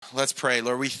Let's pray.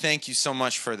 Lord, we thank you so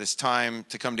much for this time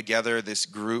to come together, this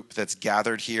group that's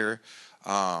gathered here.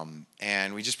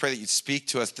 And we just pray that you'd speak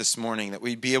to us this morning, that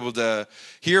we'd be able to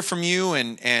hear from you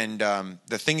and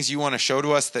the things you want to show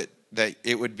to us, that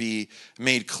it would be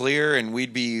made clear and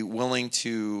we'd be willing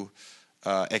to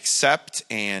accept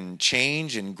and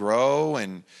change and grow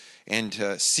and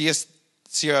to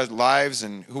see our lives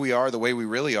and who we are the way we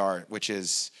really are, which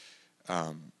is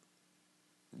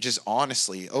just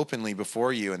honestly, openly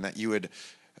before you, and that you would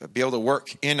be able to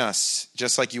work in us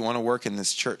just like you want to work in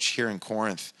this church here in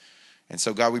Corinth. And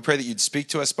so, God, we pray that you'd speak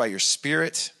to us by your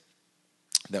Spirit,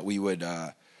 that we would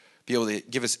be able to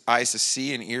give us eyes to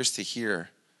see and ears to hear,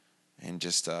 and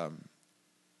just,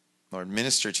 Lord,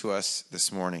 minister to us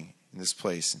this morning in this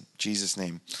place. In Jesus'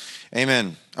 name,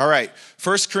 amen. All right,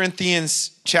 1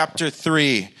 Corinthians chapter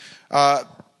 3.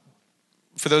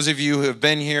 For those of you who have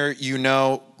been here, you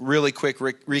know, really quick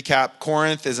recap,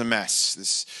 Corinth is a mess.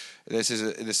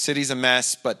 The city's a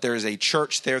mess, but there's a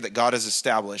church there that God has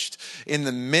established in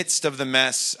the midst of the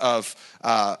mess of,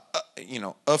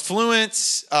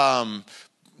 affluence.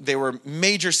 They were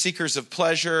major seekers of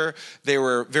pleasure. They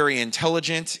were very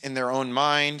intelligent in their own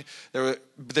mind.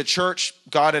 The church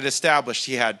God had established.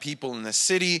 He had people in the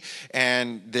city,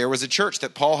 and there was a church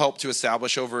that Paul helped to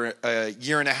establish over a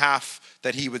year and a half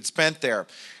that he would spent there.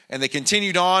 And they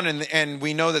continued on, and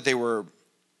we know that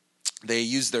they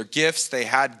used their gifts. They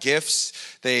had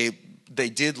gifts. They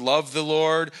did love the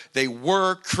Lord. They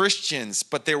were Christians,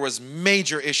 but there was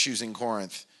major issues in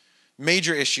Corinth.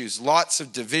 Major issues, lots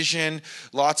of division,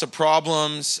 lots of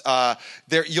problems.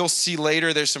 There, you'll see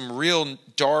later, there's some real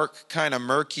dark, kind of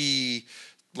murky,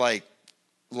 like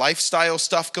lifestyle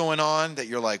stuff going on that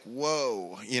you're like,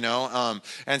 whoa,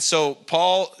 And so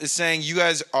Paul is saying, you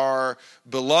guys are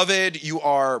beloved, you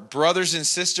are brothers and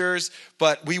sisters,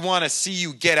 but we want to see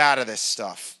you get out of this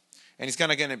stuff. And he's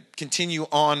going to continue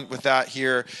on with that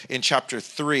here in chapter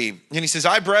 3. And he says,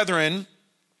 I, brethren,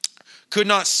 could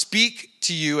not speak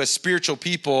to you as spiritual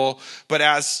people, but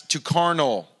as to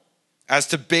carnal, as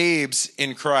to babes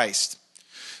in Christ.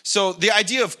 So the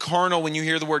idea of carnal, when you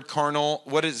hear the word carnal,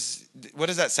 what does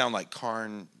that sound like?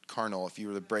 Carnal, if you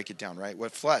were to break it down, right?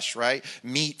 What flesh, right?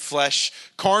 Meat, flesh.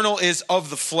 Carnal is of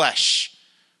the flesh.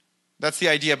 That's the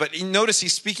idea. But notice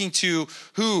he's speaking to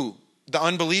who? The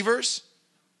unbelievers?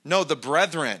 No, the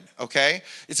brethren, okay?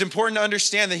 It's important to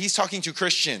understand that he's talking to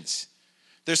Christians.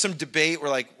 There's some debate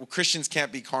where Christians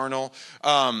can't be carnal.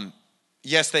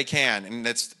 Yes, they can. And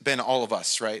that's been all of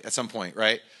us, right? At some point,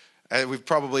 right? We've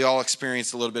probably all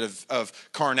experienced a little bit of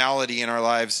carnality in our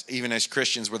lives, even as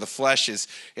Christians, where the flesh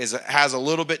has a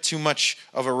little bit too much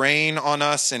of a reign on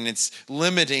us, and it's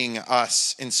limiting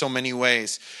us in so many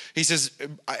ways. He says,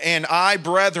 and I,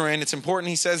 brethren, it's important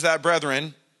he says that,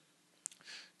 brethren,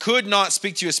 could not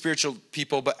speak to you as spiritual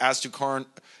people, but as to carnal,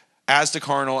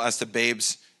 as to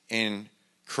babes in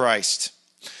Christ.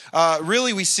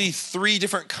 Really, we see three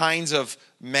different kinds of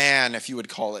man, if you would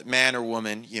call it, man or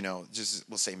woman,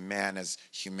 we'll say man as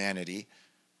humanity,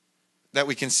 that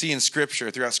we can see in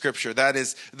Scripture, throughout Scripture. That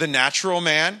is the natural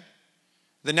man.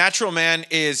 The natural man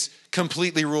is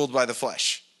completely ruled by the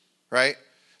flesh, right?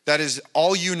 That is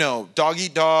all dog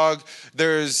eat dog.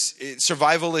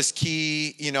 Survival is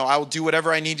key. I will do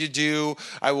whatever I need to do.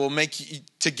 I will make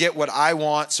to get what I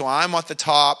want, so I'm at the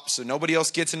top, so nobody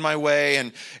else gets in my way.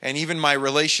 And even my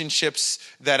relationships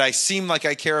that I seem like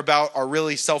I care about are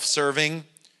really self-serving.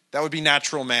 That would be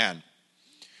natural man.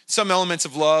 Some elements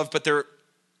of love, but they're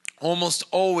almost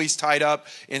always tied up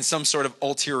in some sort of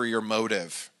ulterior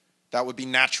motive. That would be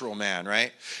natural man,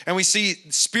 right? And we see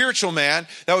spiritual man,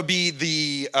 that would be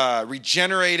the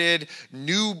regenerated,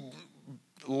 new,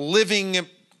 living,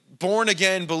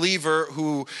 born-again believer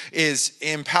who is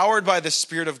empowered by the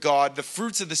Spirit of God. The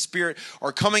fruits of the Spirit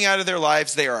are coming out of their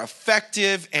lives. They are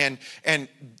effective, and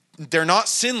they're not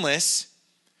sinless,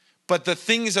 but the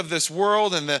things of this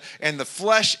world and the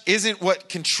flesh isn't what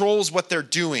controls what they're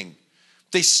doing.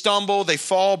 They stumble, they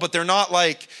fall, but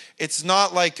it's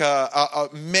not like a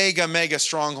mega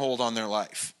stronghold on their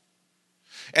life.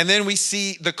 And then we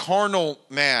see the carnal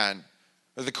man,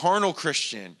 or the carnal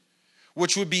Christian,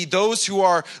 which would be those who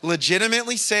are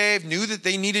legitimately saved, knew that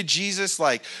they needed Jesus,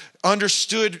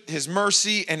 understood his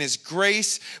mercy and his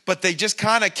grace, but they just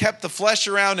kind of kept the flesh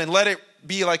around and let it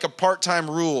be like a part-time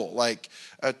rule,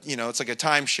 it's like a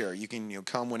timeshare. You can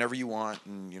come whenever you want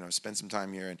and spend some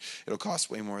time here, and it'll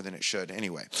cost way more than it should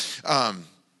anyway.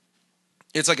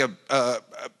 It's like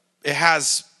it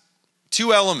has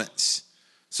two elements.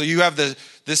 So you have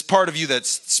this part of you that's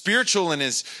spiritual and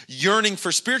is yearning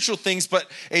for spiritual things, but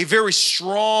a very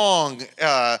strong,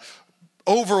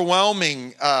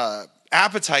 overwhelming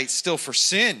appetite still for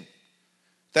sin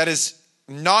that is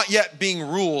not yet being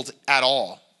ruled at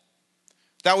all.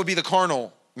 That would be the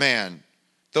carnal man,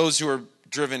 those who are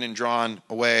driven and drawn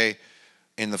away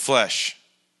in the flesh.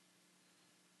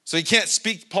 So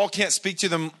Paul can't speak to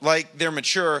them like they're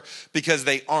mature because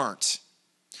they aren't.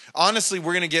 Honestly,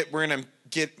 we're going to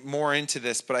get more into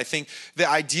this, but I think the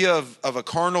idea of a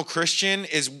carnal Christian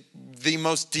is the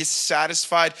most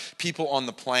dissatisfied people on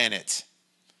the planet.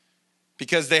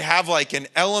 Because they have like an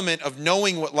element of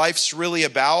knowing what life's really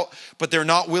about, but they're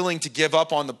not willing to give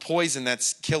up on the poison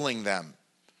that's killing them.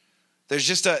 There's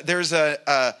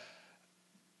a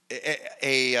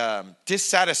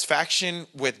dissatisfaction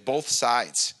with both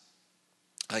sides.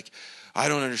 Like, I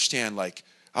don't understand. Like,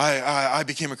 I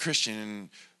became a Christian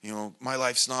and, my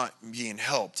life's not being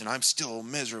helped and I'm still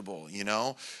miserable,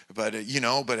 but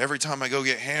every time I go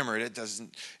get hammered,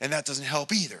 that doesn't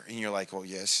help either. And you're like, well,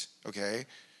 yes. Okay.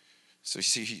 So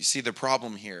you see the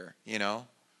problem here,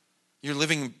 You're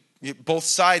living both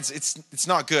sides. It's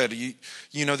not good.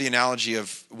 You know the analogy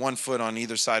of one foot on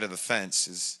either side of the fence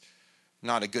is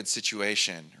not a good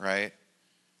situation, right?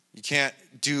 You can't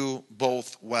do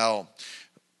both well.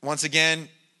 Once again,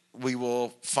 we will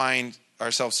find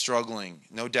ourselves struggling,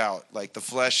 no doubt. Like the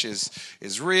flesh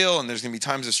is real and there's going to be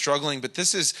times of struggling, but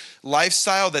this is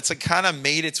lifestyle that's kind of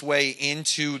made its way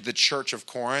into the church of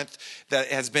Corinth that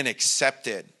has been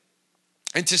accepted.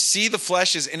 And to see the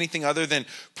flesh as anything other than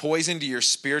poison to your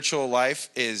spiritual life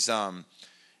it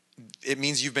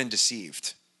means you've been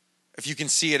deceived. If you can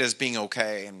see it as being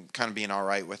okay and kind of being all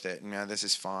right with it, and this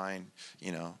is fine,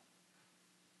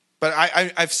 But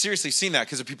I've seriously seen that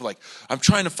because of people like, I've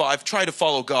tried to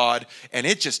follow God and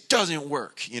it just doesn't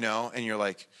work, And you're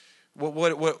like,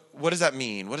 what does that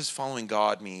mean? What does following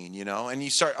God mean, And you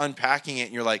start unpacking it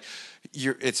and you're like,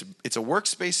 it's a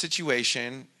workspace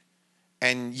situation.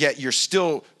 And yet you're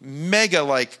still mega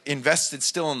like invested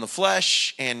still in the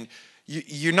flesh, and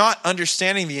you're not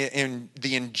understanding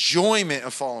the enjoyment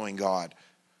of following God,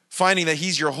 finding that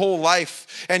he's your whole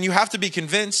life. And you have to be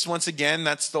convinced, once again,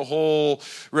 that's the whole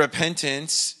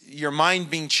repentance, your mind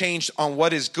being changed on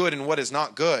what is good and what is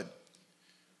not good.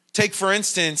 Take, for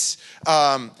instance,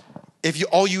 if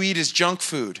all you eat is junk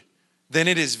food, then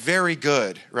it is very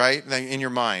good, right, in your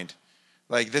mind.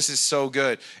 Like, this is so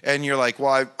good. And you're like,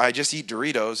 well, I just eat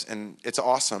Doritos and it's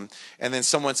awesome. And then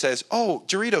someone says, oh,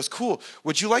 Doritos, cool.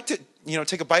 Would you like to,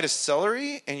 take a bite of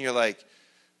celery? And you're like,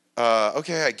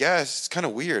 okay, I guess. It's kind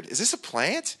of weird. Is this a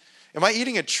plant? Am I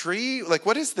eating a tree? Like,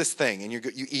 what is this thing? And you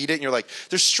eat it and you're like,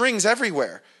 there's strings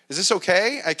everywhere. Is this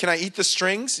okay? Can I eat the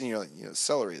strings? And you're like,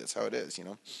 celery, that's how it is,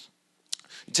 You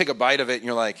take a bite of it and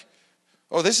you're like,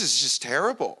 oh, this is just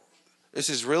terrible. This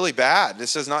is really bad.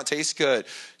 This does not taste good.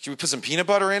 Should we put some peanut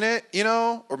butter in it,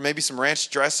 or maybe some ranch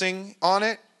dressing on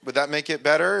it? Would that make it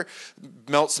better?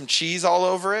 Melt some cheese all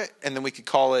over it, and then we could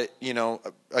call it,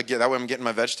 again, that way I'm getting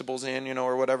my vegetables in,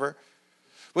 or whatever.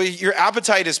 Well, your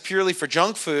appetite is purely for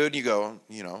junk food. You go,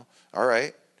 all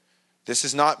right, this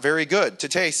is not very good to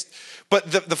taste.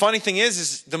 But the funny thing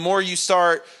is the more you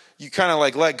kind of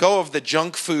like let go of the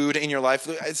junk food in your life.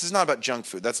 This is not about junk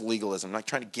food. That's legalism. I'm not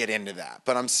trying to get into that.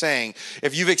 But I'm saying,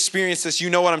 if you've experienced this,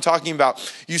 you know what I'm talking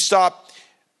about.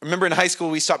 Remember in high school,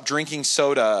 we stopped drinking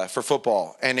soda for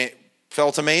football, and it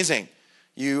felt amazing.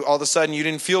 All of a sudden, you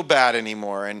didn't feel bad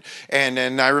anymore.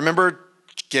 And I remember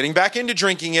getting back into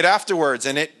drinking it afterwards,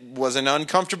 and it was an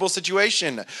uncomfortable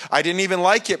situation. I didn't even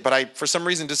like it, but I, for some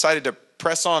reason, decided to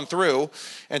press on through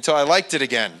until I liked it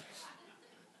again.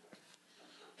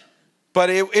 But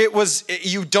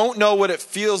you don't know what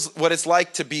it's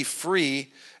like to be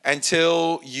free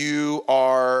until you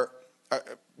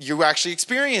actually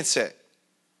experience it.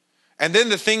 And then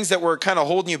the things that were kind of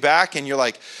holding you back, and you're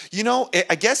like,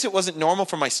 I guess it wasn't normal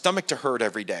for my stomach to hurt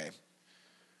every day.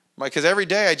 Because every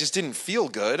day I just didn't feel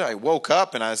good. I woke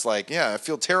up and I was like, yeah, I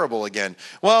feel terrible again.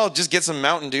 Well, just get some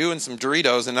Mountain Dew and some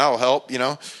Doritos and that'll help,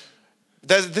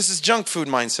 This is junk food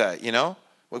mindset,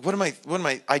 Like, what am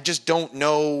I just don't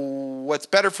know what's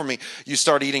better for me. You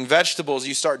start eating vegetables,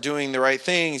 you start doing the right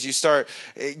things, you start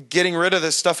getting rid of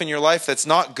the stuff in your life that's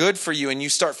not good for you, and you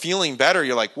start feeling better.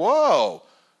 You're like, whoa,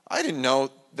 I didn't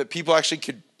know that people actually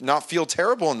could not feel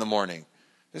terrible in the morning.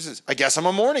 I guess I'm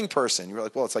a morning person. You're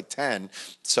like, well, it's like 10,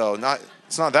 so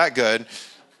it's not that good.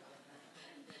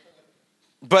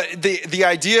 But the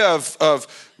idea of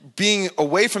being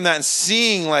away from that and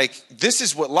seeing like, this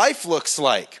is what life looks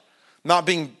like. Not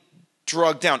being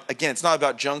drugged down. Again, it's not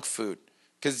about junk food,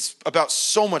 because it's about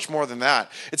so much more than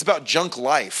that. It's about junk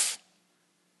life.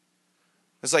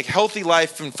 It's like healthy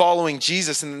life and following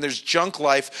Jesus, and then there's junk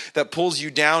life that pulls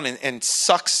you down and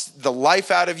sucks the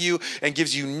life out of you and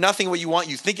gives you nothing what you want.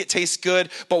 You think it tastes good,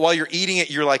 but while you're eating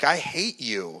it, you're like, I hate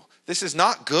you. This is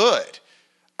not good.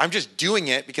 I'm just doing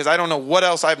it because I don't know what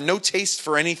else. I have no taste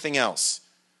for anything else.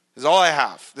 This is all I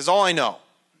have. This is all I know.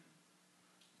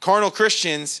 Carnal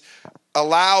Christians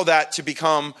allow that to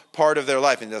become part of their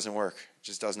life, and it doesn't work. It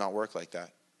just does not work like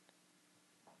that.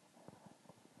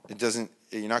 It doesn't.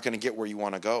 You're not going to get where you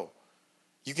want to go.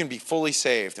 You can be fully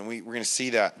saved, and we're going to see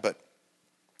that, but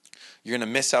you're going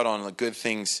to miss out on the good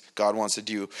things God wants to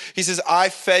do. He says, I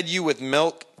fed you with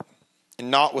milk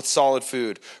and not with solid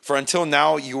food, for until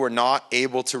now you were not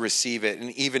able to receive it,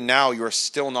 and even now you are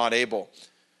still not able.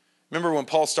 Remember when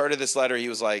Paul started this letter, he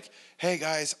was like, hey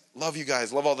guys, love you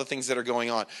guys, love all the things that are going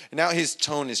on. And now his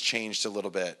tone has changed a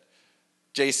little bit.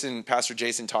 Pastor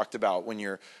Jason talked about when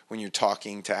you're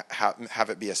talking to have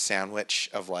it be a sandwich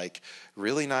of like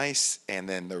really nice and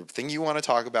then the thing you want to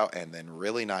talk about and then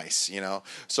really nice, you know?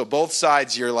 So both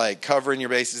sides you're like covering your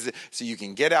bases so you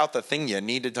can get out the thing you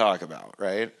need to talk about,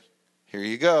 right? Here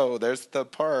you go. There's the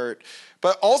part.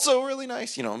 But also really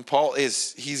nice, you know, and Paul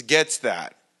he gets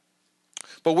that.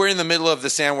 But we're in the middle of the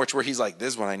sandwich where he's like,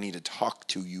 this is what I need to talk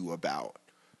to you about.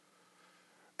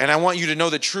 And I want you to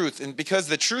know the truth. And because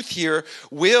the truth here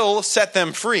will set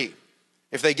them free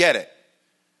if they get it.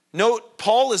 Note,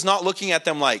 Paul is not looking at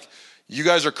them like, you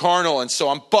guys are carnal and so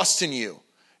I'm busting you.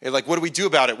 And like, what do we do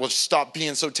about it? Well, just stop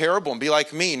being so terrible and be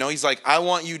like me. No, he's like, I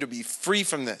want you to be free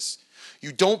from this.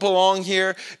 You don't belong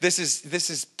here. This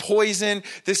is poison.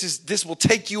 This will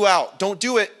take you out. Don't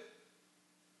do it.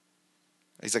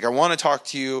 He's like, I want to talk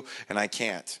to you and I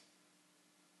can't.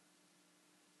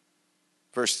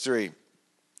 Verse 3.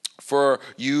 For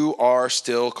you are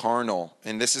still carnal.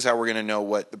 And this is how we're going to know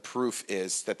what the proof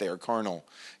is that they are carnal.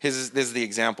 This is the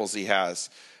examples he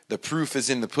has. The proof is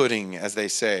in the pudding, as they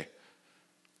say.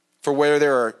 For where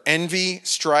there are envy,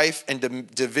 strife, and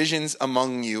divisions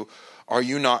among you, are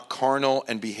you not carnal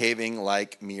and behaving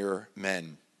like mere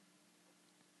men?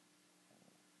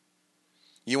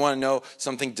 You want to know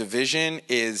something? Division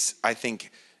is, I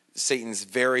think, Satan's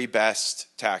very best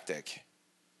tactic.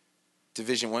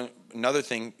 Division. Another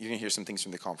thing, you're going to hear some things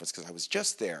from the conference because I was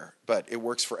just there, but it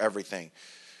works for everything.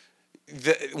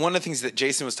 One of the things that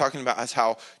Jason was talking about is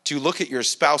how to look at your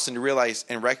spouse and to realize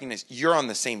and recognize you're on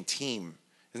the same team.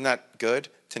 Isn't that good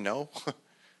to know?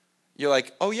 You're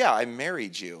like, oh yeah, I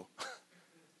married you.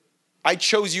 I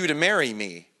chose you to marry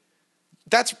me.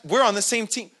 We're on the same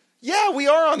team. Yeah, we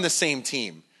are on the same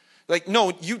team. Like,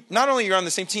 no, you not only you're on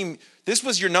the same team, this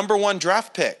was your number one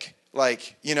draft pick.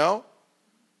 Like, you know?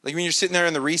 Like when you're sitting there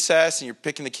in the recess and you're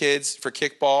picking the kids for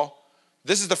kickball,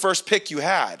 this is the first pick you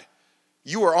had.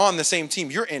 You are on the same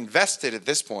team. You're invested at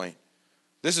this point.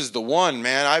 This is the one,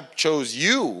 man. I chose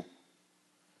you.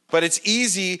 But it's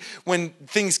easy when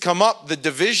things come up, the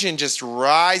division just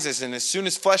rises. And as soon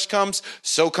as flesh comes,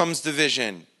 so comes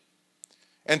division.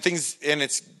 And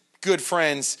it's good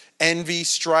friends, envy,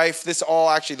 strife.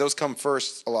 Those come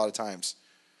first a lot of times.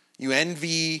 You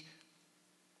envy,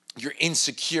 you're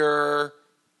insecure.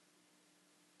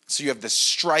 So you have this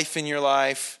strife in your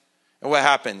life. And what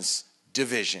happens?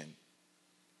 Division.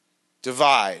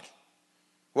 Divide.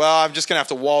 Well, I'm just going to have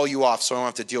to wall you off so I don't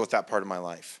have to deal with that part of my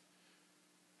life.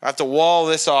 I have to wall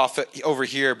this off over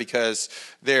here because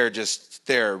they're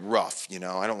rough, you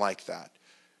know. I don't like that.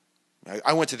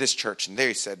 I went to this church and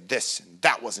they said this and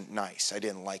that wasn't nice. I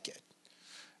didn't like it.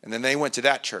 And then they went to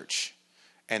that church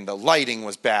and the lighting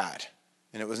was bad.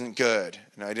 And it wasn't good.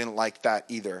 And I didn't like that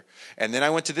either. And then I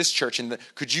went to this church. And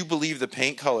could you believe the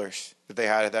paint colors that they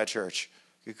had at that church?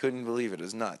 You couldn't believe it. It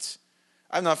was nuts.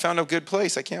 I've not found a good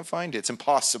place. I can't find it. It's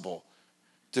impossible.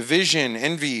 Division,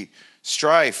 envy,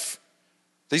 strife.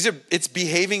 It's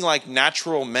behaving like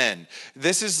natural men.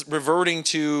 This is reverting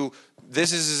to,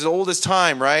 this is as old as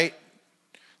time, right?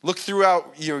 Look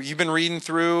throughout, you've been reading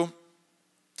through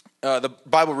the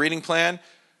Bible reading plan.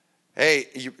 Hey,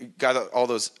 you got all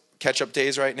those catch-up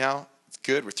days right now. It's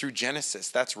good. We're through Genesis.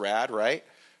 That's rad, right?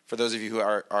 For those of you who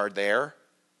are there.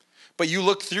 But you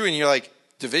look through and you're like,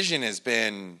 division has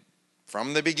been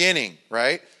from the beginning,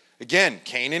 right? Again,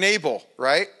 Cain and Abel,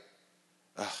 right?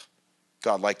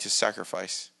 God liked his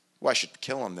sacrifice. Well, I should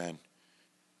kill him then.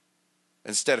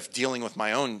 Instead of dealing with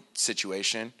my own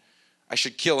situation, I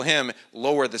should kill him,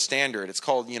 lower the standard. It's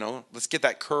called, let's get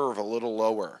that curve a little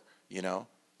lower,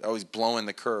 Always blowing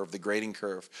the curve, the grading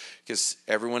curve, because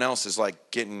everyone else is like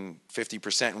getting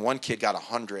 50%, and one kid got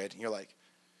 100. And you're like,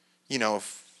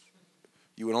 if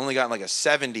you had only gotten like a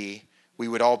 70, we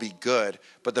would all be good.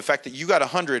 But the fact that you got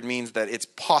 100 means that it's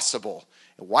possible.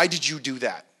 And why did you do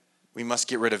that? We must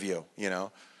get rid of you,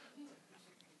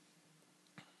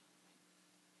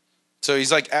 So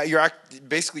he's like,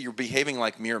 basically you're behaving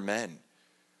like mere men.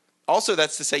 Also,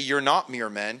 that's to say you're not mere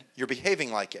men. You're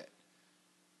behaving like it.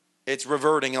 It's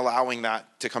reverting, allowing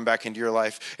that to come back into your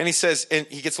life. And he says, and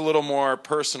he gets a little more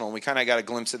personal. We kind of got a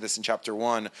glimpse of this in chapter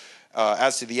 1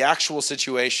 as to the actual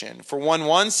situation. For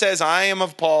one says, I am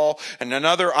of Paul, and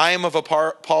another, I am of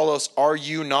Apollos. Are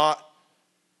you not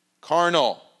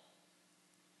carnal?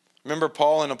 Remember,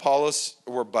 Paul and Apollos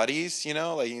were buddies,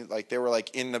 like they were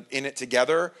like in it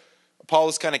together.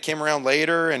 Apollos kind of came around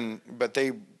later, but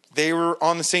they were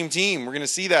on the same team. We're going to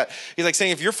see that. He's like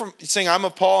saying, if you're saying I'm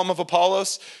of Paul, I'm of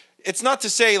Apollos, it's not to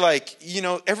say like,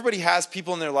 everybody has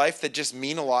people in their life that just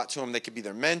mean a lot to them. They could be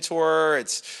their mentor.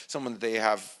 It's someone that they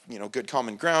have, good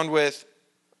common ground with.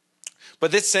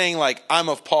 But this saying like, I'm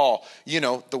of Paul,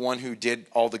 the one who did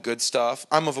all the good stuff.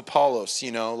 I'm of Apollos,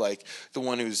 like the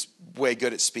one who's way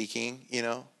good at speaking,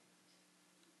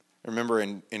 Remember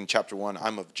in chapter 1,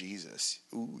 I'm of Jesus.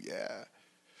 Ooh, yeah.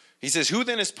 He says, who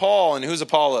then is Paul and who's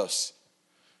Apollos?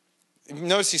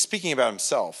 Notice he's speaking about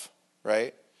himself,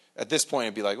 right? At this point,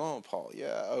 it'd be like, oh, Paul,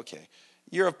 yeah, okay.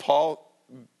 You're of Paul,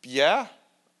 yeah?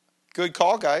 Good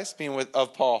call, guys, being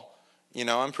of Paul.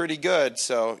 I'm pretty good.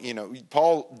 So,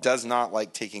 Paul does not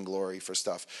like taking glory for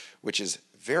stuff, which is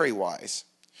very wise.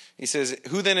 He says,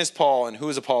 who then is Paul and who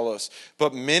is Apollos?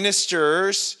 But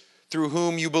ministers through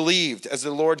whom you believed, as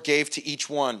the Lord gave to each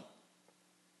one.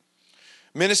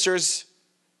 Ministers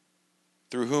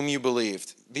through whom you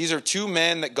believed. These are two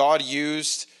men that God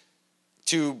used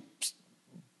to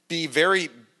be very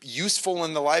useful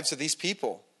in the lives of these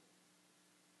people.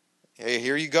 Hey,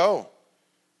 here you go.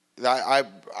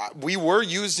 We were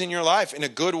used in your life in a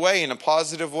good way, in a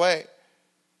positive way.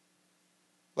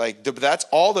 Like, that's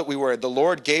all that we were. The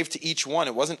Lord gave to each one.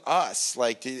 It wasn't us.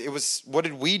 Like, it was, what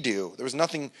did we do? There was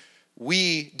nothing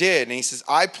we did. And he says,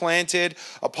 I planted,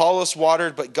 Apollos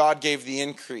watered, but God gave the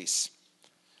increase.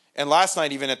 And last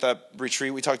night, even at the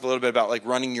retreat, we talked a little bit about like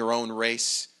running your own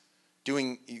race,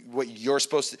 doing what you're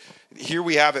supposed to. Here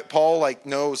we have it. Paul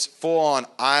knows full on,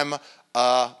 I'm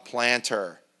a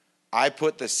planter. I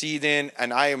put the seed in,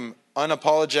 and I am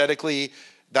unapologetically,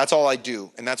 that's all I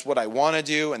do. And that's what I want to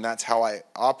do, and that's how I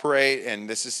operate. And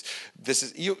this is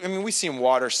we see him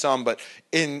water some, but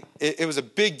it was a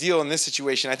big deal in this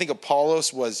situation. I think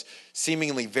Apollos was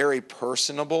seemingly very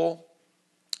personable.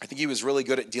 I think he was really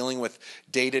good at dealing with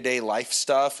day-to-day life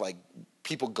stuff, like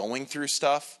people going through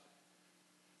stuff.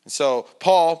 And so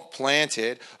Paul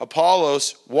planted,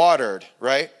 Apollos watered,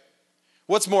 right?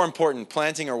 What's more important,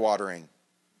 planting or watering?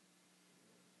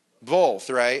 Both,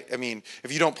 right? I mean,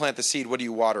 if you don't plant the seed, what are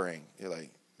you watering? You're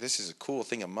like, this is a cool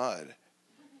thing of mud.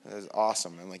 That's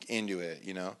awesome. I'm into it,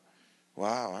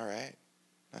 Wow, all right.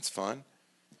 That's fun.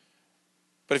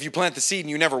 But if you plant the seed and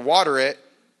you never water it,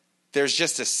 there's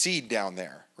just a seed down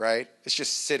there, right? It's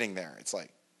just sitting there. It's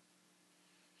like,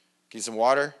 get some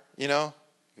water, a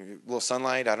little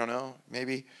sunlight, I don't know,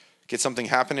 maybe. Get something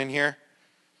happening here.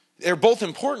 They're both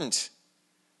important.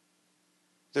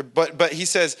 But he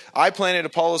says, I planted,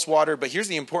 Apollos watered, but here's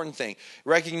the important thing.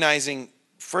 Recognizing,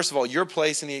 first of all, your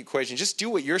place in the equation. Just do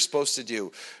what you're supposed to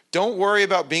do. Don't worry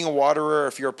about being a waterer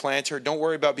if you're a planter. Don't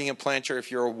worry about being a planter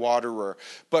if you're a waterer.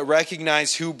 But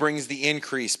recognize who brings the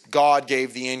increase. God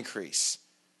gave the increase.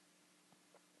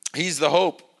 He's the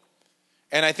hope.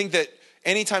 And I think that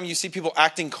anytime you see people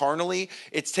acting carnally,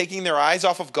 it's taking their eyes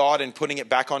off of God and putting it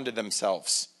back onto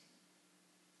themselves.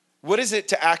 What is it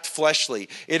to act fleshly?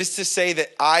 It is to say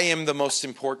that I am the most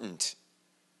important,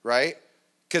 right?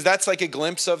 Because that's like a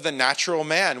glimpse of the natural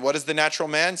man. What does the natural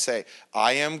man say?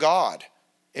 I am God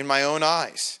in my own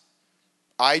eyes.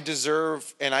 I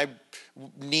deserve and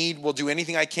will do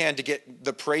anything I can to get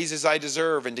the praises I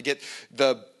deserve and to get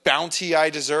the bounty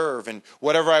I deserve. And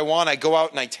whatever I want, I go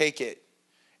out and I take it.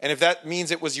 And if that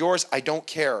means it was yours, I don't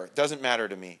care. It doesn't matter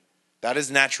to me. That is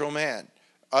natural man.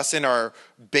 Us in our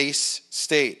base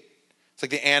state. It's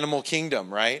like the animal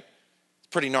kingdom, right? It's a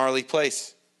pretty gnarly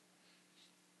place.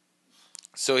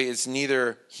 So it's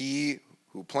neither he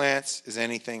who plants is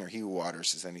anything or he who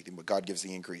waters is anything, but God gives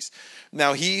the increase.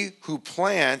 Now he who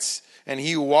plants and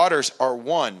he who waters are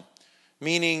one,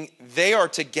 meaning they are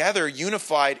together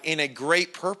unified in a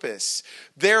great purpose.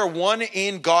 They are one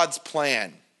in God's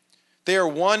plan. They are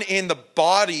one in the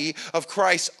body of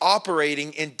Christ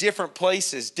operating in different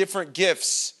places, different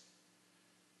gifts.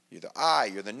 You're the eye,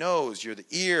 you're the nose, you're the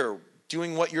ear,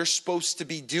 doing what you're supposed to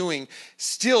be doing,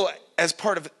 still as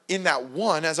part of, in that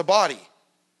one as a body.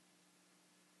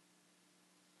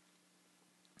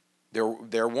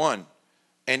 They're one.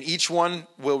 and each one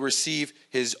will receive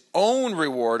his own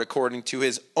reward according to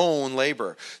his own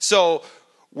labor. So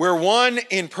we're one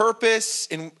in purpose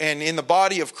and in the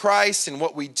body of Christ and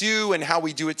what we do and how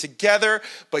we do it together,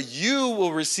 but you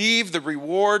will receive the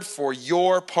reward for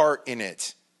your part in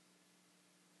it.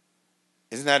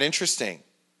 Isn't that interesting?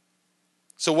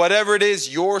 So whatever it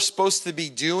is you're supposed to be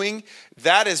doing,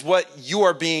 that is what you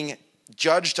are being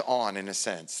judged on, in a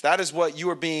sense. That is what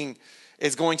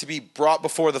is going to be brought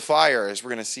before the fire, as we're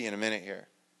going to see in a minute here.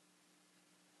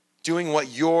 Doing what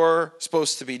you're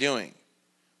supposed to be doing,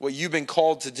 what you've been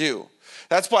called to do.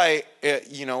 That's why,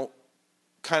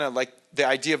 kind of like the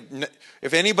idea of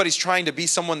if anybody's trying to be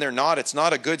someone they're not, it's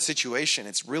not a good situation.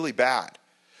 It's really bad.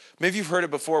 Maybe you've heard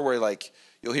it before where like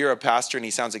you'll hear a pastor and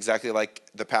he sounds exactly like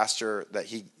the pastor that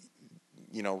he,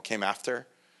 came after.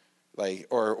 Like,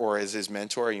 or as his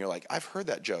mentor, and you're like, I've heard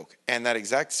that joke. And that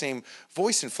exact same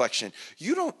voice inflection.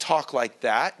 You don't talk like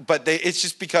that, but it's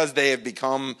just because they have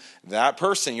become that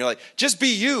person. You're like, just be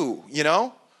you,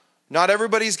 Not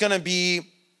everybody's going to be,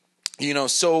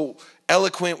 so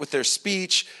eloquent with their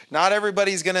speech. Not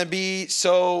everybody's going to be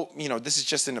so, this is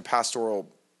just in a pastoral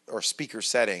or speaker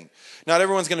setting. Not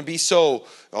everyone's going to be so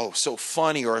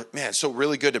funny or, man, so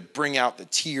really good to bring out the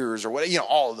tears or what,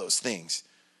 all of those things.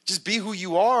 Just be who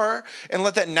you are and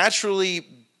let that naturally,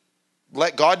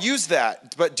 let God use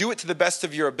that. But do it to the best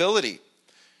of your ability.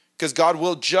 Because God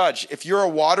will judge. If you're a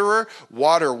waterer,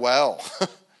 water well.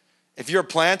 If you're a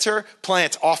planter,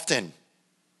 plant often.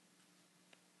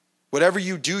 Whatever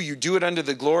you do it under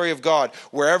the glory of God.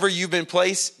 Wherever you've been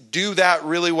placed, do that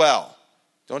really well.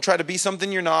 Don't try to be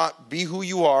something you're not. Be who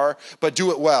you are, but do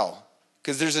it well.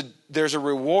 Because there's a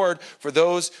reward for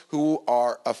those who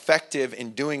are effective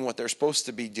in doing what they're supposed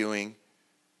to be doing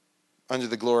under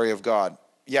the glory of God.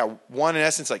 Yeah, one in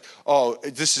essence, like,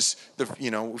 this is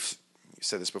we've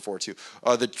said this before too.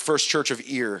 The first church of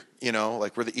ear,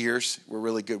 like we're the ears. We're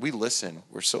really good. We listen.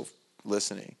 We're so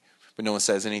listening, but no one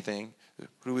says anything.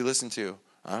 Who do we listen to?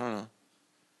 I don't know.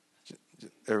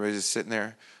 Everybody's just sitting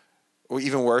there. Or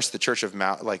even worse, the church of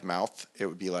mouth. It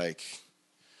would be like,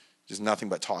 just nothing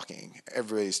but talking.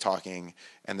 Everybody's talking,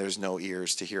 and there's no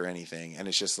ears to hear anything. And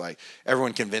it's just like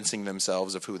everyone convincing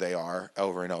themselves of who they are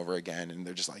over and over again. And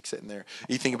they're just like sitting there.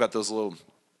 You think about those little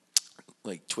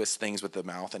like twist things with the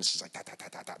mouth, and it's just like, da, da, da,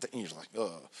 da, da, and you're like,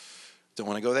 oh, don't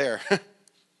want to go there.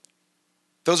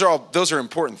 Those are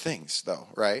important things, though,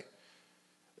 right?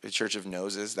 A church of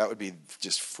noses, that would be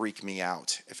just freak me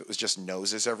out if it was just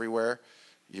noses everywhere.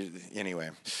 Anyway,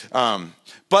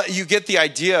 but you get the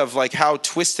idea of like how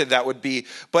twisted that would be.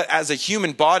 But as a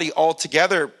human body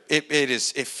altogether,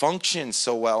 it functions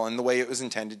so well in the way it was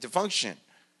intended to function.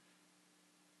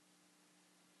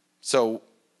 So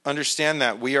understand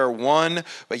that we are one,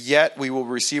 but yet we will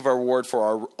receive our reward for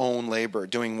our own labor,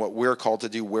 doing what we're called to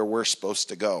do where we're supposed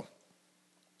to go.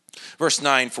 Verse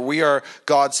 9, for we are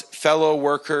God's fellow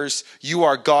workers. You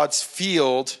are God's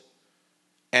field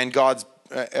and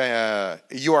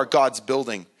you are God's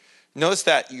building. Notice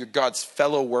that you're God's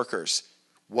fellow workers.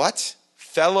 What?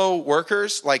 Fellow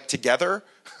workers? Like together?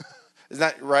 Isn't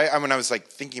that right? I mean, I was like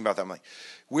thinking about that. I'm like,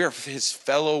 we're his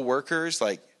fellow workers.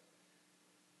 Like,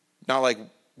 not like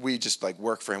we just like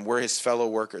work for him. We're his fellow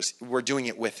workers. We're doing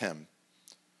it with him.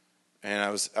 And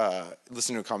I was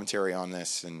listening to a commentary on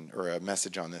this or a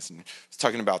message on this, and it's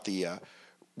talking about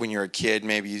when you're a kid,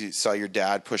 maybe you saw your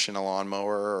dad pushing a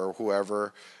lawnmower or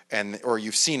whoever, or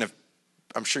you've seen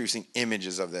I'm sure you've seen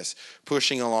images of this,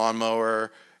 pushing a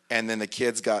lawnmower, and then the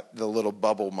kid's got the little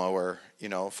bubble mower,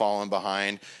 falling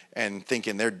behind and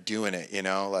thinking they're doing it,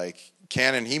 like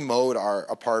Cannon, he mowed our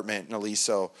apartment in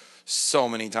Aliso so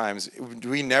many times.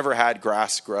 We never had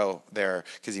grass grow there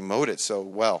because he mowed it so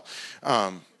well.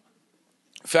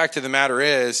 Fact of the matter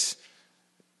is,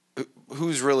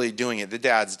 who's really doing it? The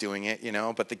dad's doing it,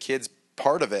 but the kid's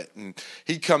part of it. And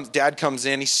dad comes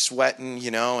in, he's sweating,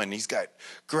 and he's got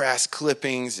grass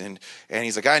clippings, and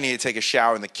he's like, I need to take a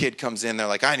shower. And the kid comes in, they're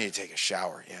like, I need to take a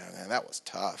shower. Yeah, man, that was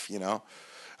tough,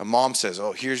 And mom says,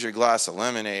 oh, here's your glass of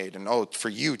lemonade. And oh, for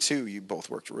you too, you both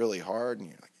worked really hard. And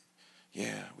you're like,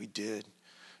 yeah, we did.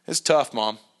 It's tough,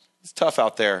 Mom. It's tough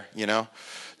out there,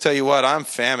 Tell you what, I'm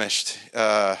famished.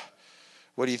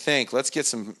 What do you think? Let's get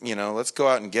some, let's go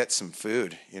out and get some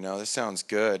food. This sounds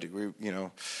good.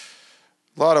 A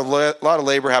lot of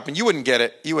labor happened. You wouldn't get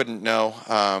it. You wouldn't know.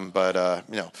 But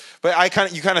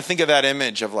you kind of think of that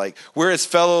image of like, we're his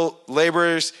fellow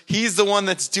laborers. He's the one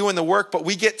that's doing the work, but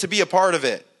we get to be a part of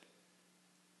it.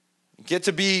 Get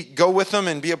to go with him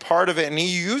and be a part of it. And he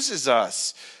uses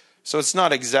us. So it's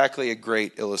not exactly a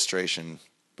great illustration,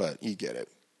 but you get it.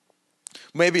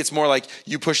 Maybe it's more like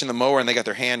you pushing the mower and they got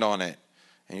their hand on it.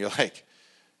 And you're like,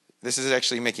 This is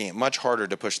actually making it much harder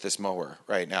to push this mower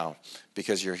right now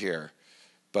because you're here.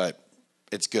 But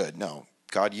it's good. No,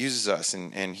 God uses us,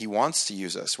 and he wants to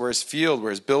use us. We're his field,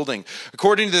 we're his building.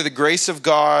 According to the grace of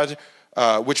God,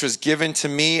 which was given to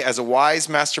me as a wise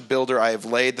master builder, I have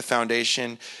laid the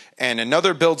foundation, and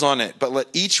another builds on it. But let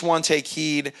each one take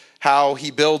heed how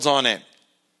he builds on it.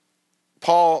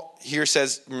 Paul here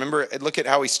says, remember, look at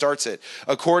how he starts it.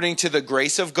 According to the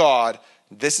grace of God.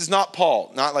 This is not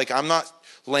Paul. Not like I'm not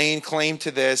laying claim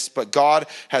to this, but God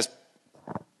has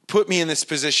put me in this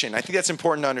position. I think that's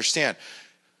important to understand.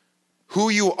 Who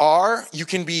you are, you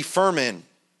can be firm in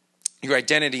your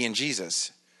identity in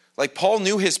Jesus. Like Paul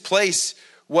knew his place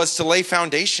was to lay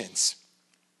foundations.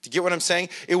 Do you get what I'm saying?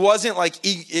 It wasn't like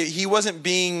he wasn't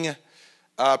being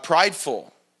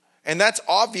prideful. And that's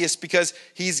obvious because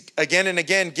he's again and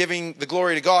again giving the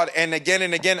glory to God and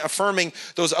again affirming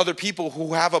those other people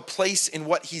who have a place in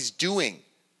what he's doing.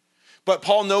 But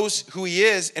Paul knows who he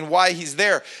is and why he's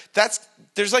there.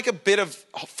 There's like a bit of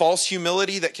false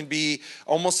humility that can be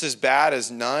almost as bad as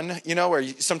none, where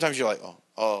sometimes you're like,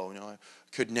 oh, no, I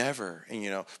could never. And,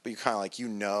 but you're kind of like,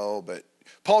 but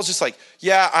Paul's just like,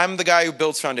 yeah, I'm the guy who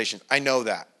builds foundations. I know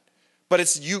that. But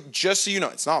it's you, just so you know,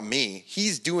 it's not me.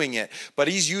 He's doing it, but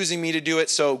he's using me to do it.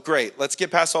 So great, let's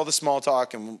get past all the small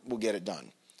talk and we'll get it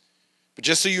done. But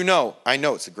just so you know, I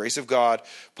know it's the grace of God.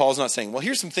 Paul's not saying, well,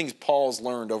 here's some things Paul's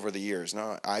learned over the years.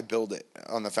 No, I build it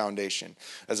on the foundation.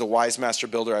 As a wise master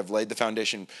builder, I've laid the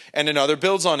foundation, and another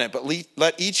builds on it. But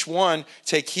let each one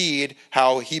take heed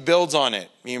how he builds on it.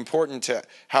 Be important to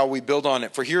how we build on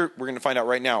it. For here, we're going to find out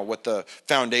right now what the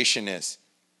foundation is.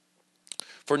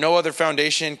 For no other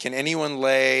foundation can anyone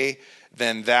lay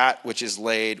than that which is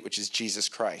laid, which is Jesus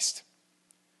Christ.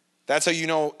 That's how you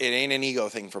know it ain't an ego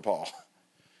thing for Paul.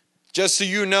 Just so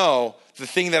you know, the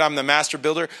thing that I'm the master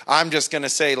builder, I'm just going to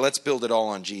say, let's build it all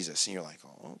on Jesus. And you're like,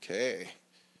 oh, okay.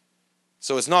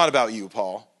 So it's not about you,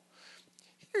 Paul.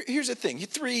 Here's the thing.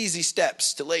 3 easy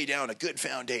steps to lay down a good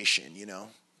foundation,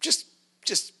 Just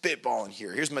spitballing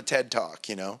here. Here's my TED Talk,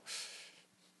 It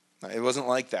wasn't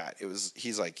like that.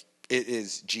 He's like, it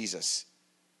is Jesus.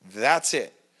 That's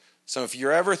it. So if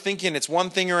you're ever thinking it's one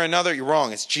thing or another, you're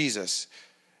wrong. It's Jesus.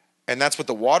 And that's what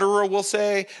the waterer will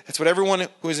say. That's what everyone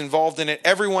who is involved in it,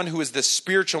 everyone who is the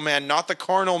spiritual man, not the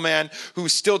carnal man,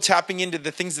 who's still tapping into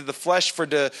the things of the flesh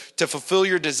to fulfill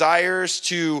your desires,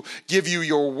 to give you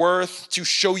your worth, to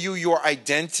show you your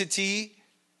identity.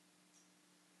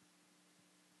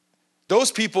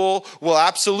 Those people will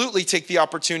absolutely take the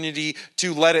opportunity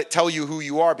to let it tell you who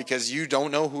you are because you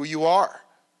don't know who you are.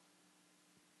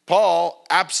 Paul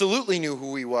absolutely knew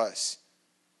who he was.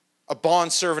 A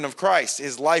bondservant of Christ.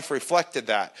 His life reflected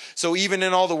that. So even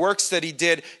in all the works that he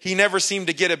did, he never seemed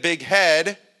to get a big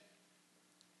head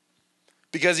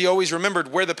because he always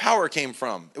remembered where the power came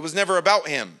from. It was never about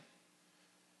him.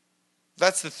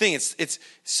 That's the thing. It's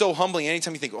so humbling.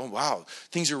 Anytime you think, oh, wow,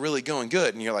 things are really going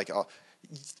good. And you're like, oh,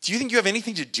 do you think you have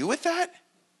anything to do with that?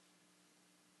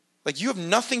 Like you have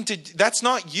nothing to, that's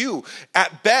not you.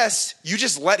 At best, you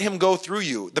just let him go through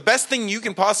you. The best thing you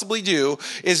can possibly do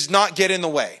is not get in the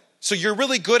way. So you're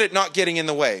really good at not getting in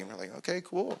the way. And we're like, okay,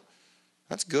 cool.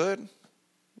 That's good.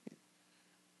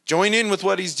 Join in with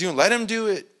what he's doing. Let him do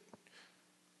it.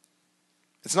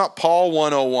 It's not Paul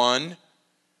 101.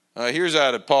 Here's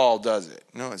how Paul does it.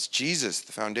 No, it's Jesus.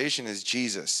 The foundation is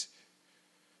Jesus.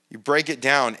 You break it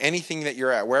down. Anything that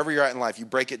you're at, wherever you're at in life, you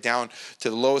break it down to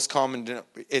the lowest common.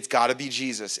 It's got to be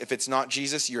Jesus. If it's not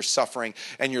Jesus, you're suffering.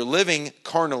 And you're living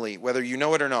carnally, whether you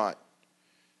know it or not.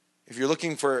 If you're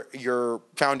looking for your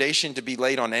foundation to be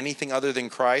laid on anything other than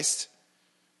Christ,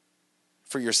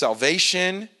 for your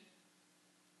salvation,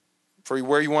 for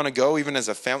where you want to go, even as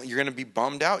a family, you're going to be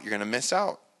bummed out. You're going to miss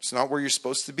out. It's not where you're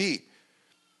supposed to be.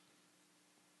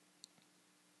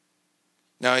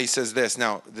 Now he says this.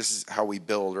 Now, this is how we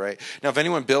build, right? Now, if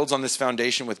anyone builds on this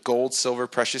foundation with gold, silver,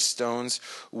 precious stones,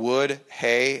 wood,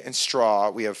 hay, and straw,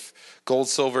 we have gold,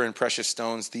 silver, and precious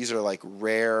stones. These are like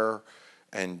rare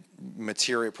and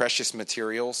precious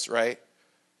materials, right?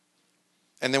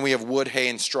 And then we have wood, hay,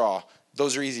 and straw.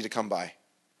 Those are easy to come by.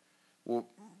 Well,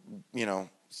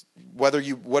 what are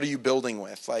you building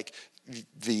with? Like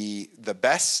the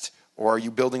best, or are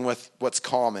you building with what's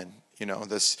common?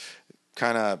 This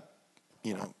kind of,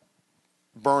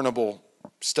 burnable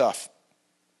stuff.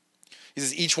 He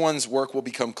says, each one's work will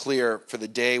become clear, for the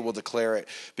day will declare it,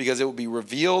 because it will be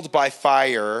revealed by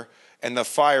fire, and the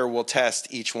fire will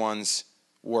test each one's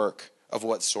work of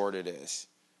what sort it is.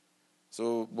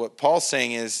 So what Paul's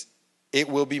saying is, it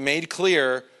will be made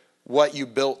clear what you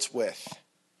built with,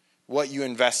 what you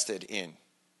invested in.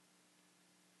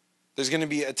 There's going to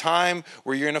be a time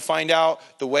where you're going to find out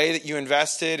the way that you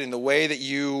invested and the way that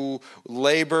you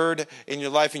labored in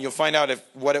your life, and you'll find out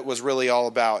what it was really all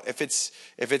about. If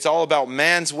it's all about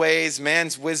man's ways,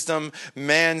 man's wisdom,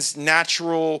 man's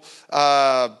natural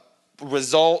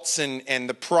results, and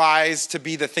the prize to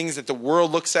be the things that the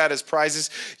world looks at as prizes,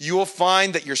 you will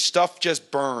find that your stuff just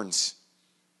burns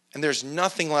and there's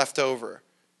nothing left over.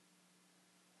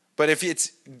 But if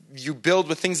you build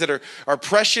with things that are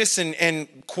precious and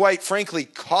quite frankly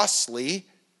costly,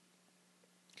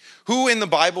 who in the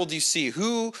Bible do you see?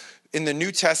 Who in the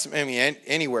New Testament, I mean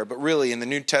anywhere, but really in the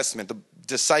New Testament, the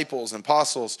disciples and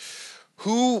apostles,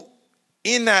 who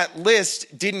in that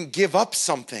list didn't give up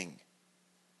something?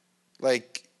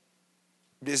 Like,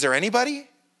 is there anybody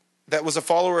that was a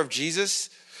follower of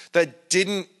Jesus that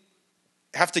didn't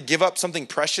have to give up something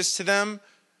precious to them,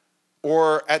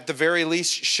 or at the very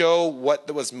least show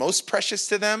what was most precious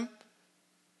to them,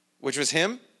 which was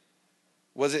him?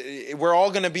 We're all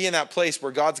going to be in that place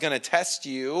where God's going to test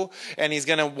you, and he's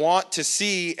going to want to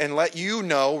see and let you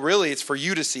know, really it's for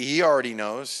you to see, he already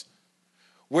knows,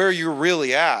 where you're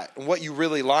really at and what you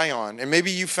really lie on. And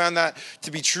maybe you found that to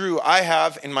be true. I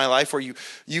have in my life, where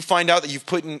you find out that you've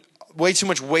put in way too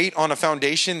much weight on a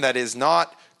foundation that is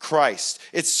not Christ.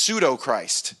 It's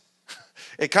pseudo-Christ.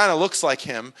 It kind of looks like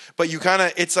him, but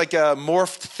it's like a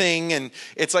morphed thing, and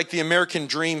it's like the American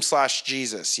dream /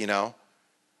 Jesus, you know?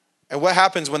 And what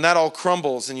happens when that all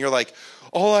crumbles and you're like,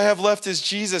 all I have left is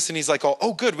Jesus, and he's like,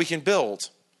 oh good, we can build.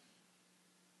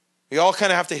 We all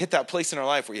kind of have to hit that place in our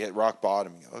life where you hit rock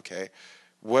bottom. You go, okay,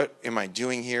 what am I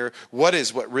doing here? What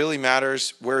really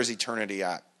matters? Where is eternity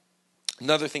at?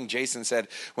 Another thing Jason said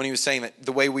when he was saying that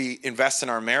the way we invest in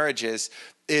our marriages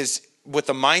is with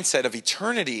the mindset of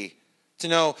eternity, to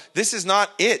know this is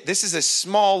not it. This is a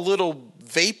small little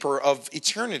vapor of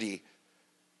eternity.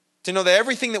 To know that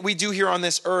everything that we do here on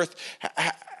this earth,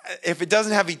 if it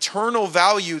doesn't have eternal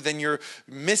value, then you're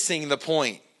missing the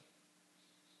point.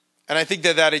 And I think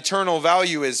that eternal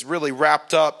value is really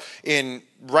wrapped up in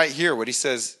right here, what he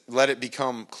says, let it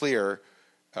become clear.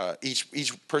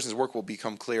 Each person's work will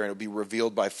become clear, and it will be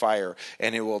revealed by fire,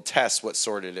 and it will test what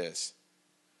sort it is.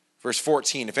 Verse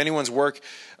 14, if anyone's work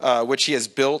which he has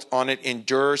built on it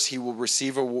endures, he will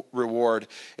receive a reward.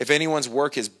 If anyone's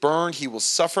work is burned, he will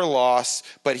suffer loss,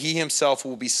 but he himself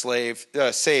will be saved,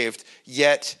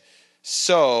 yet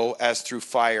so as through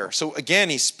fire. So again,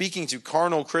 he's speaking to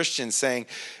carnal Christians, saying,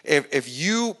 if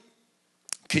you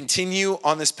continue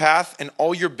on this path and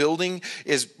all you're building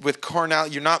is with carnal,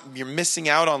 you're missing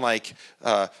out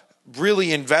on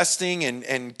really investing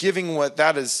and giving what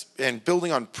that is, and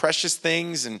building on precious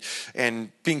things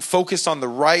and being focused on the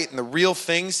right and the real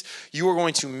things, you are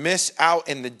going to miss out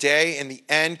in the day. In the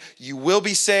end, you will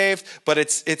be saved, but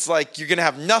it's like you're going to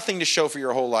have nothing to show for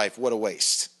your whole life. What a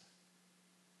waste.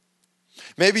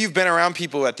 Maybe you've been around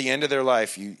people at the end of their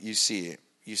life, you see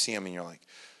them and you're like,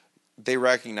 they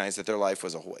recognize that their life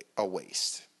was a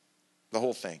waste. The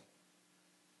whole thing.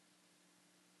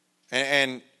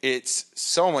 And it's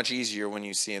so much easier when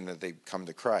you see them that they come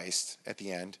to Christ at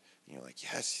the end. And you're like,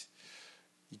 yes,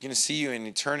 you're going to see you in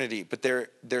eternity. But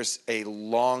there's a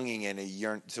longing and a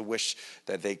yearn to wish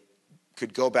that they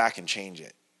could go back and change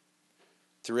it.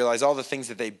 To realize all the things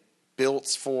that they built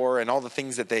for and all the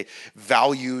things that they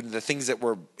valued, the things that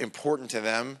were important to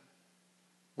them,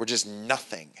 were just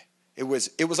nothing. It was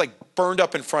like burned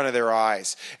up in front of their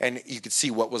eyes, and you could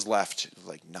see what was left.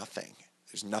 Like nothing.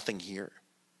 There's nothing here.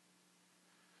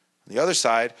 On the other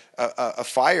side, a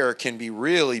fire can be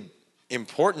really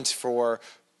important for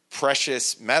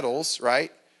precious metals,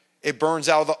 right? It burns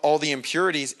out all the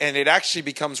impurities, and it actually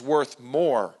becomes worth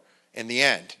more in the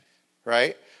end,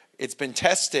 right? It's been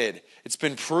tested. It's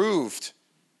been proved.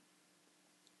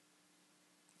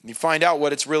 You find out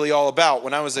what it's really all about.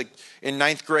 When I was in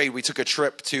ninth grade, we took a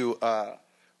trip to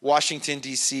Washington,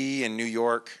 D.C. and New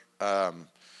York.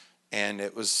 And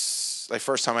it was the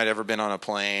first time I'd ever been on a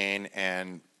plane.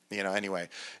 And, anyway.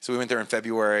 So we went there in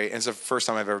February. And it's the first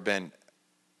time I've ever been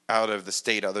out of the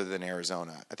state other than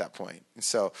Arizona at that point. And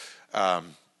so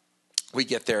we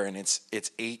get there and it's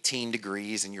 18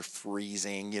 degrees and you're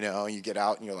freezing, you get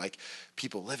out and you're like,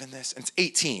 people live in this, and it's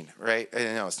 18, right?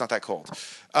 And no, it's not that cold.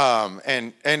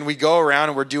 And we go around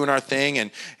and we're doing our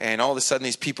thing, and all of a sudden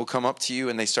these people come up to you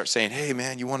and they start saying, hey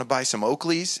man, you want to buy some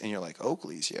Oakleys? And you're like,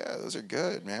 Oakleys? Yeah, those are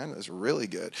good, man. Those are really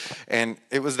good. And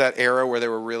it was that era where they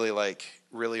were really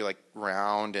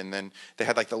round, and then they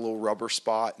had like the little rubber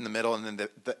spot in the middle, and then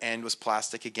the end was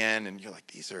plastic again, and you're like,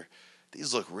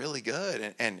 these look really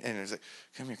good. And it's like,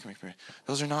 come here.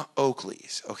 Those are not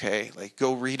Oakleys, okay? Like,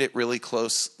 go read it really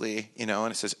closely,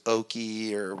 and it says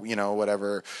Oakley or,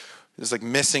 whatever. It's like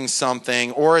missing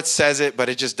something, or it says it, but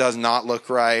it just does not look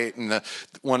right, and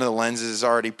one of the lenses is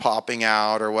already popping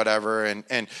out or whatever.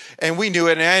 And we knew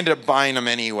it, and I ended up buying them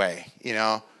anyway. You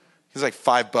know, it was like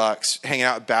 $5, hanging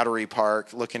out at Battery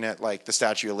Park, looking at like the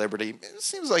Statue of Liberty. It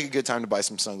seems like a good time to buy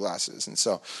some sunglasses, and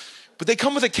so, but they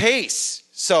come with a case,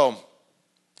 so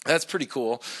that's pretty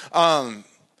cool.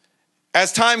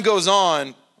 As time goes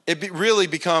on, it really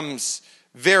becomes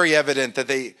very evident that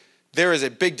there is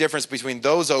a big difference between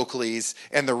those Oakleys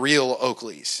and the real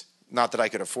Oakleys. Not that I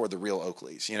could afford the real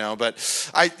Oakleys, you know, but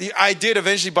I did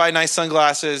eventually buy nice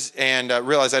sunglasses and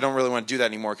realized I don't really want to do that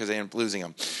anymore because I ended up losing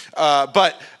them.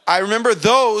 But I remember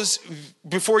those,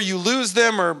 before you lose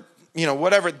them or, you know,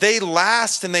 whatever, they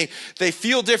last and they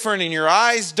feel different and your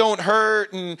eyes don't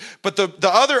hurt. But the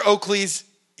other Oakleys,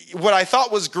 what I thought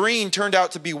was green turned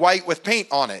out to be white with paint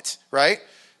on it, right?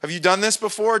 Have you done this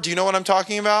before? Do you know what I'm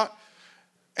talking about?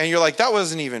 And you're like, that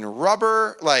wasn't even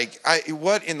rubber. Like,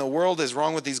 what in the world is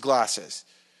wrong with these glasses?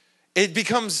 It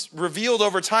becomes revealed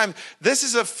over time. This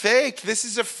is a fake. This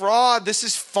is a fraud. This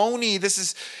is phony.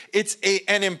 It's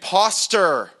an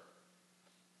imposter.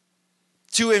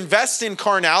 To invest in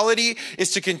carnality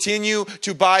is to continue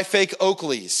to buy fake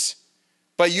Oakleys.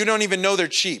 But you don't even know they're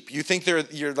cheap. You think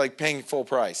you're like paying full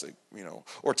price, like, you know,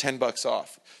 or $10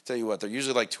 off. Tell you what, they're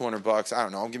usually like $200. I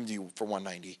don't know. I'll give them to you for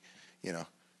 $190. You know,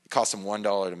 it costs them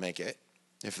 $1 to make it,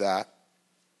 if that.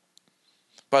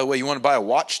 By the way, you want to buy a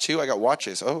watch too? I got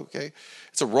watches. Oh, okay.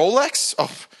 It's a Rolex. Oh,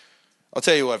 I'll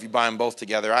tell you what. If you buy them both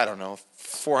together, I don't know,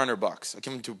 $400. I'll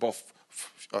give them to both.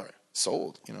 All right,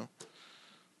 sold. You know,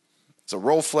 it's a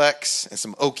Rolflex and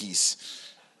some Okies.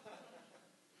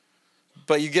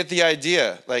 But you get the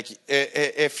idea. Like,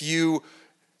 if you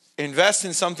invest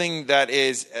in something that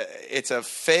is, it's a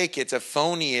fake, it's a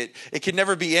phony, it can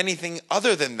never be anything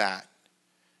other than that.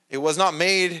 It was not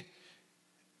made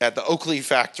at the Oakley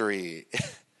factory.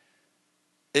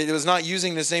 It was not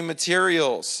using the same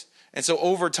materials. And so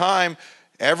over time,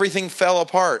 everything fell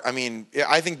apart. I mean,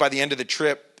 I think by the end of the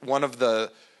trip, one of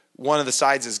the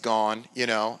sides is gone, you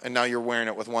know, and now you're wearing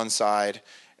it with one side.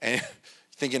 And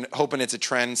hoping it's a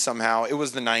trend somehow. It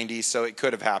was the 90s, so it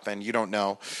could have happened. You don't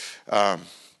know.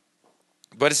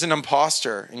 But it's an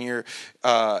imposter, and you're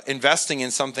investing in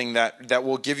something that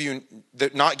will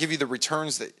not give you the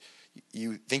returns that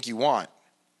you think you want.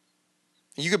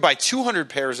 You could buy 200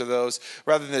 pairs of those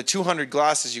rather than the 200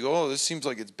 glasses. You go, oh, this seems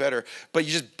like it's better. But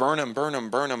you just burn them.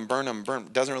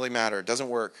 It doesn't really matter. It doesn't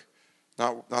work.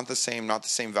 Not the same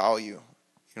value.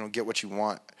 You don't get what you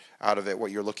want out of it,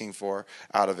 what you're looking for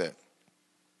out of it.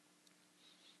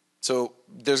 So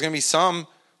there's going to be some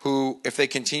who, if they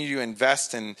continue to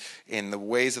invest in the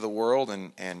ways of the world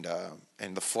and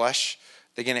the flesh,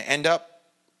 they're going to end up,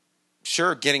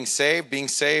 sure, being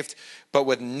saved, but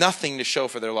with nothing to show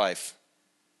for their life.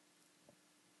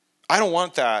 I don't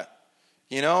want that.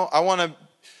 You know, I want to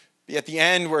be at the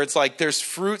end where it's like there's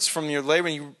fruits from your labor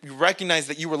and you recognize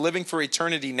that you were living for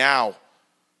eternity now.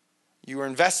 You were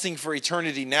investing for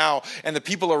eternity now, and the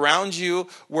people around you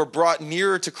were brought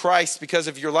nearer to Christ because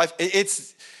of your life.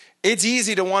 It's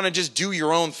easy to want to just do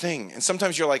your own thing. And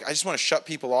sometimes you're like, I just want to shut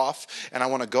people off, and I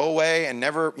want to go away and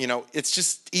never, you know, it's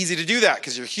just easy to do that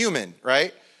because you're human,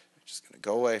 right? You're just going to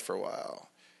go away for a while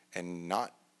and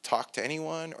not talk to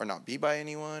anyone or not be by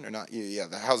anyone or not. Yeah,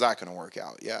 how's that going to work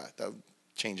out? Yeah, that'll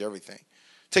change everything.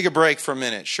 Take a break for a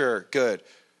minute. Sure, good.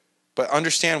 But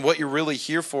understand what you're really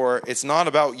here for. It's not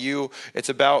about you. It's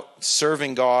about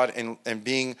serving God and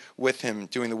being with him,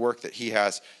 doing the work that he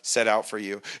has set out for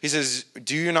you. He says,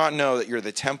 do you not know that you're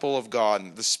the temple of God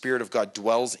and the Spirit of God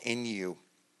dwells in you?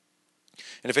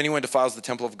 And if anyone defiles the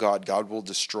temple of God, God will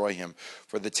destroy him.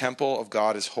 For the temple of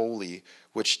God is holy,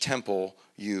 which temple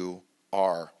you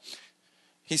are.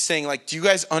 He's saying, like, do you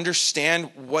guys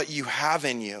understand what you have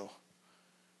in you?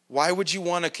 Why would you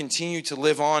want to continue to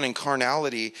live on in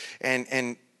carnality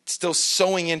and still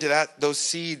sowing into those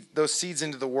seeds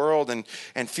into the world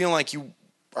and feeling like you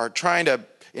are trying to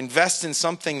invest in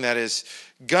something that is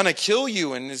gonna kill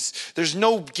you and there's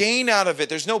no gain out of it,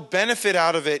 there's no benefit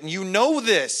out of it, and you know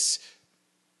this?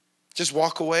 Just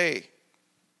walk away.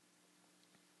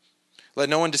 Let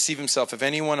no one deceive himself. If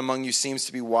anyone among you seems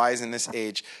to be wise in this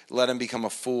age, let him become a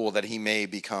fool that he may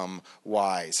become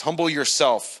wise. Humble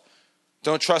yourself.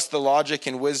 Don't trust the logic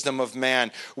and wisdom of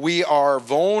man. We are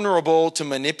vulnerable to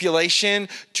manipulation,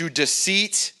 to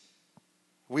deceit.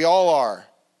 We all are.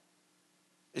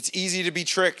 It's easy to be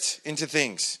tricked into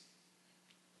things,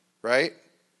 right?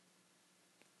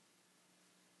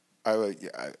 I'm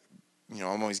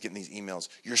always getting these emails.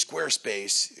 Your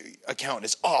Squarespace account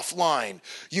is offline.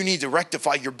 You need to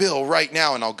rectify your bill right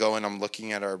now. And I'll go and I'm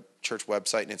looking at our church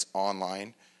website and it's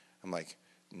online. I'm like,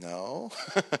 no.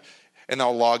 And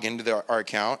I'll log into our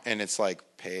account and it's like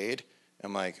paid.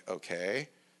 I'm like, okay.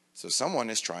 So someone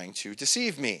is trying to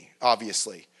deceive me,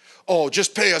 obviously. Oh,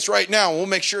 just pay us right now. We'll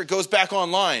make sure it goes back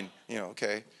online.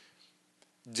 Okay.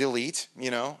 Delete,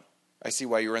 I see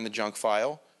why you were in the junk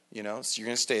file, so you're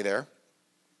going to stay there.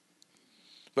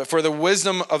 But for the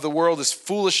wisdom of the world is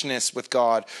foolishness with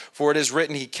God. For it is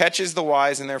written, he catches the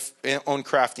wise in their own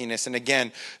craftiness. And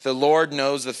again, the Lord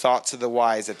knows the thoughts of the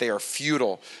wise, that they are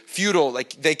futile. Futile,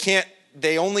 like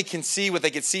they only can see what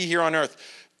they can see here on earth.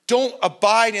 Don't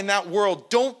abide in that world.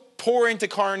 Don't pour into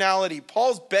carnality.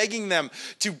 Paul's begging them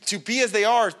to be as they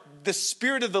are. The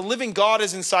Spirit of the living God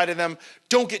is inside of them.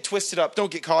 Don't get twisted up.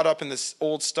 Don't get caught up in this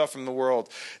old stuff from the world.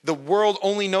 The world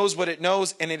only knows what it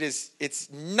knows, and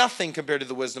it's nothing compared to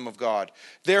the wisdom of God.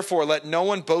 Therefore, let no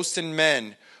one boast in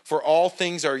men, for all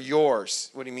things are yours.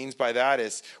 What he means by that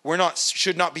is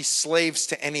should not be slaves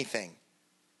to anything.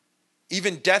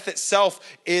 Even death itself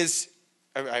is,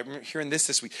 I'm hearing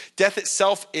this week, death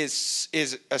itself is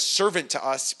a servant to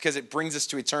us because it brings us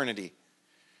to eternity.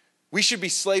 We should be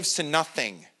slaves to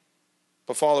nothing,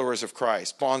 but followers of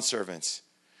Christ, bondservants.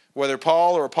 Whether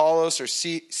Paul or Apollos or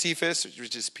Cephas,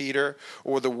 which is Peter,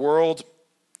 or the world,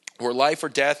 or life or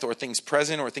death, or things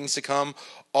present or things to come,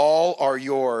 all are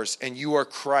yours, and you are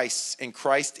Christ's, and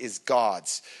Christ is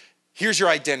God's. Here's your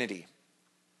identity.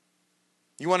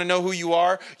 You want to know who you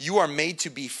are? You are made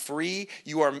to be free,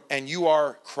 you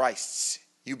are Christ's.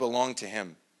 You belong to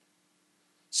him.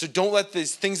 So don't let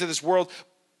these things of this world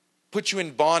put you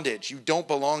in bondage. You don't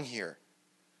belong here.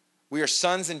 We are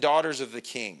sons and daughters of the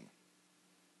King.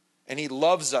 And he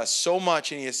loves us so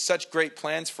much, and he has such great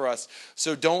plans for us.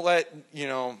 So don't let,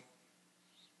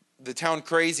 the town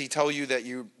crazy tell you that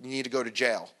you need to go to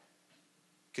jail.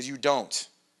 Because you don't.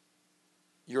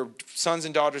 You're sons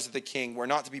and daughters of the King. We're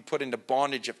not to be put into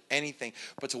bondage of anything,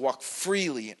 but to walk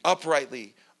freely and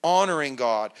uprightly, honoring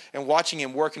God and watching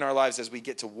him work in our lives as we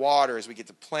get to water, as we get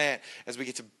to plant, as we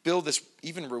get to build this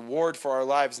even reward for our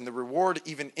lives. And the reward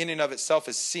even in and of itself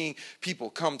is seeing people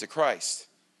come to Christ.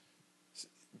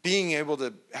 Being able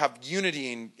to have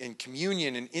unity and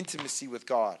communion and intimacy with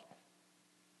God.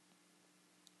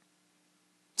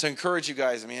 To encourage you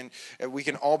guys, we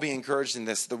can all be encouraged in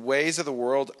this. The ways of the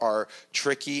world are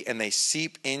tricky, and they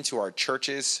seep into our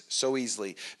churches so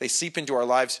easily. They seep into our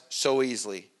lives so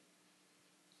easily.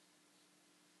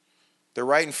 They're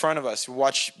right in front of us. You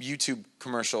watch YouTube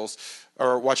commercials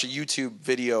or watch a YouTube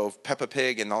video of Peppa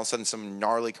Pig, and all of a sudden some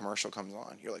gnarly commercial comes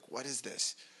on. You're like, what is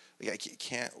this? I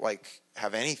can't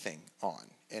have anything on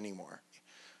anymore.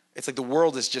 It's like the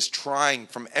world is just trying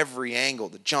from every angle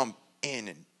to jump in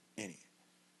and in.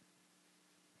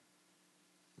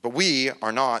 But we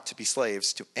are not to be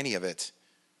slaves to any of it.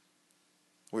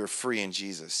 We are free in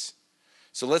Jesus.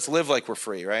 So let's live like we're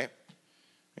free, right?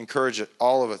 Encourage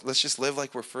all of us. Let's just live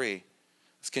like we're free.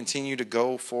 Let's continue to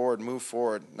go forward, move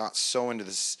forward, not so into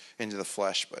the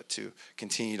flesh, but to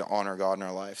continue to honor God in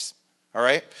our lives. All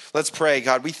right? Let's pray.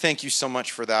 God, we thank you so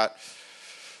much for that.